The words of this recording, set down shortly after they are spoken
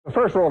The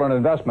first rule in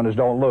investment is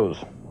don't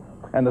lose.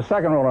 And the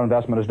second rule in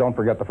investment is don't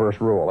forget the first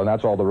rule, and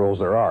that's all the rules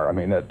there are. I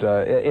mean,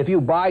 if you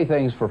buy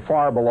things for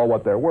far below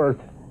what they're worth,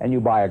 and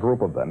you buy a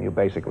group of them, you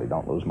basically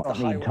don't lose money.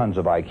 You need tons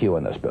of IQ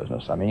in this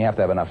business. I mean, you have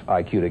to have enough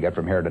IQ to get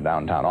from here to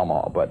downtown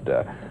Omaha,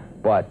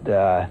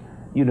 but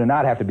you do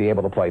not have to be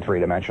able to play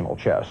three-dimensional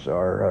chess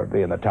or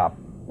be in the top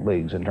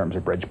leagues in terms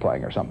of bridge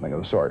playing or something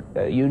of the sort.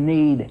 You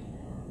need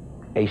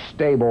a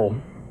stable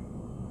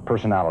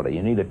personality.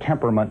 You need a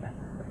temperament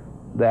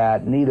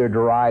that neither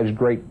derives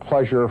great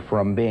pleasure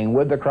from being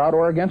with the crowd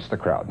or against the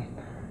crowd,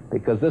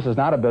 because this is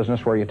not a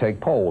business where you take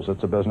polls.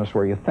 It's a business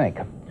where you think.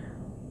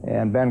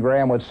 And Ben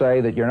Graham would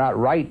say that you're not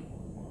right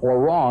or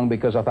wrong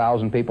because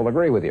 1,000 people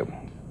agree with you.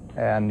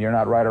 And you're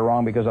not right or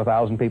wrong because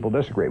 1,000 people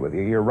disagree with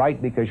you. You're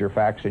right because your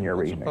facts and your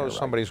reasoning. Suppose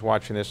somebody's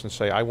watching this and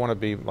say, I want to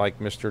be like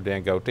Mr.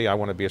 Dangote. I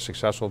want to be a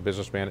successful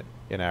businessman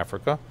in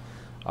Africa.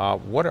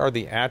 What are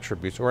the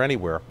attributes, or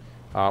anywhere,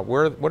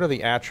 what are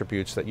the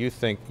attributes that you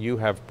think you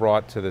have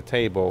brought to the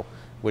table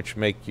which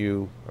make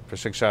you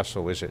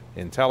successful? Is it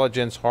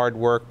intelligence, hard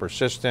work,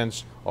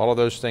 persistence, all of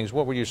those things?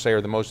 What would you say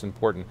are the most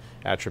important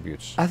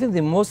attributes? I think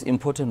the most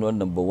important one,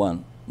 number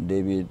one,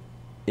 David,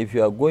 if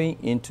you are going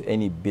into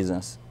any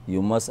business,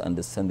 you must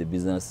understand the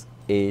business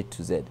A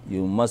to Z.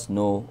 You must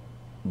know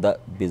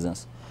that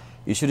business.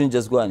 You shouldn't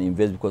just go and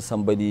invest because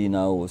somebody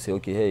now will say,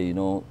 okay, hey, you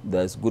know,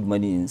 there's good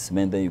money in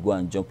cement, then you go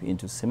and jump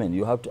into cement.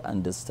 You have to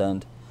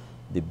understand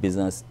the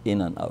business in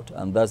and out,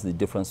 and that's the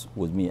difference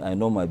with me. I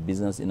know my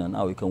business in and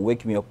out. You can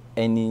wake me up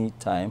any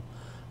time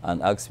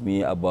and ask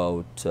me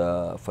about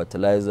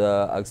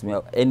fertilizer, ask me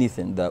about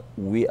anything that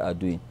we are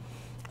doing.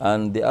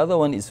 And the other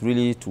one is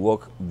really to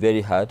work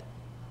very hard,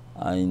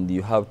 and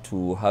you have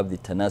to have the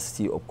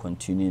tenacity of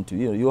continuing to,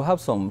 you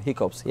have some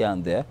hiccups here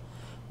and there,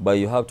 but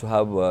you have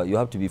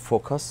to be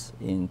focused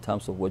in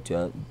terms of what you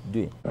are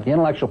doing. The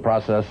intellectual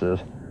process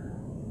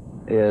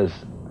is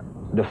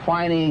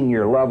defining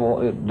your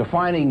level,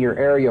 defining your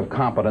area of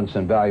competence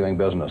in valuing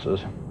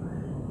businesses,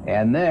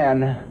 and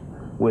then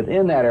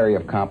within that area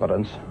of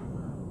competence,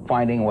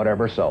 finding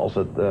whatever sells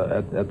at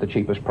the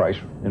cheapest price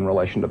in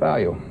relation to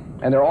value.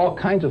 And there are all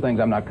kinds of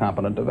things I'm not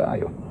competent to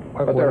value,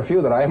 but there are a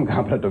few that I am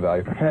competent to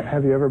value.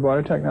 Have you ever bought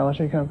a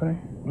technology company?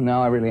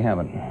 No, I really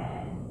haven't.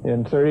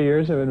 In 30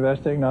 years of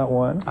investing, not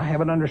one? I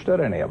haven't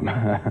understood any of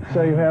them.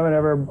 So you haven't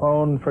ever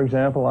owned, for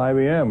example,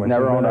 IBM?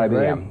 Never owned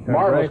IBM.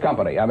 Marvelous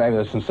company. I mean,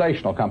 a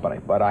sensational company,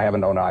 but I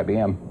haven't owned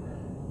IBM.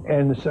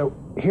 And so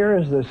here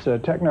is this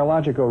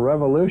technological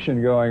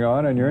revolution going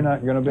on, and you're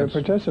not going to be a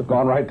participant.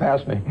 Gone right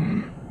past me.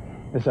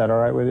 Is that all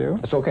right with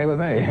you? It's okay with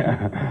me.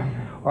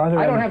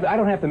 I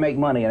don't have to make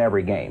money in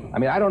every game. I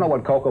mean, I don't know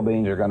what cocoa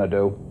beans are going to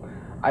do.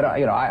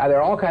 There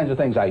are all kinds of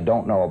things I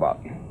don't know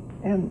about,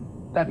 and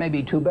that may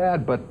be too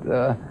bad, but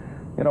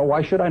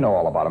why should I know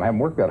all about them? I haven't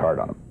worked that hard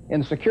on them. In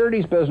the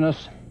securities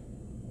business,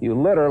 you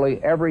literally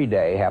every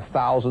day have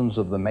thousands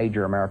of the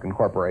major American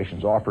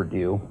corporations offered to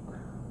you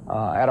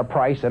at a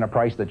price, and a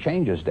price that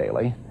changes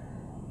daily.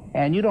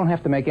 And you don't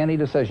have to make any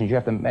decisions. You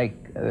have to make,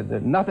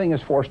 nothing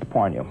is forced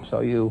upon you.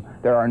 So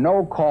there are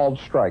no called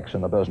strikes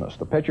in the business.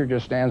 The pitcher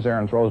just stands there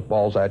and throws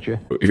balls at you.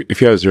 If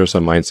you have a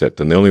zero-sum mindset,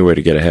 then the only way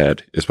to get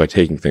ahead is by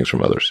taking things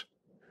from others.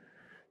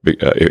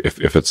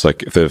 If it's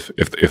like, if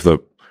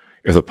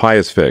the pie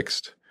is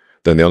fixed,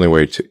 then the only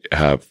way to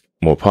have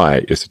more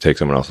pie is to take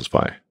someone else's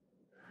pie.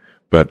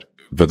 But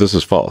this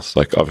is false.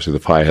 Like, obviously the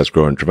pie has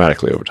grown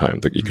dramatically over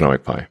time, the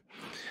economic pie.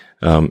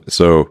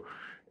 So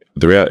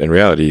in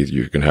reality,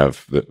 you can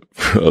have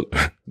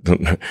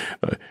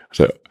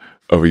so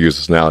overuse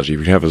this analogy.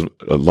 You can have there's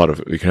a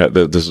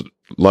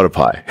lot of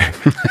pie.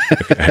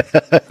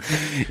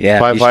 Yeah.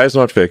 Pie is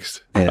not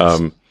fixed.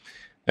 Yes.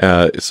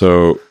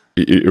 So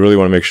you really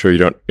want to make sure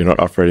you're not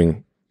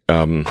operating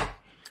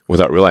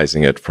without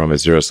realizing it from a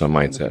zero-sum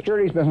mindset. In the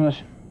securities business,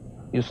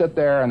 you sit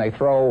there and they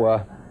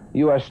throw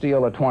U.S.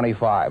 Steel at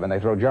 25, and they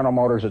throw General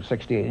Motors at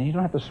 68, and you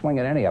don't have to swing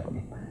at any of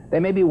them. They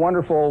may be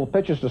wonderful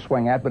pitches to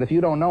swing at, but if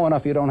you don't know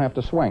enough, you don't have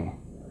to swing.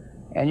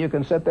 And you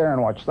can sit there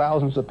and watch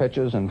thousands of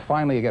pitches, and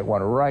finally you get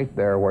one right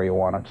there where you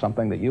want it,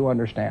 something that you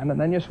understand, and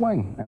then you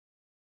swing.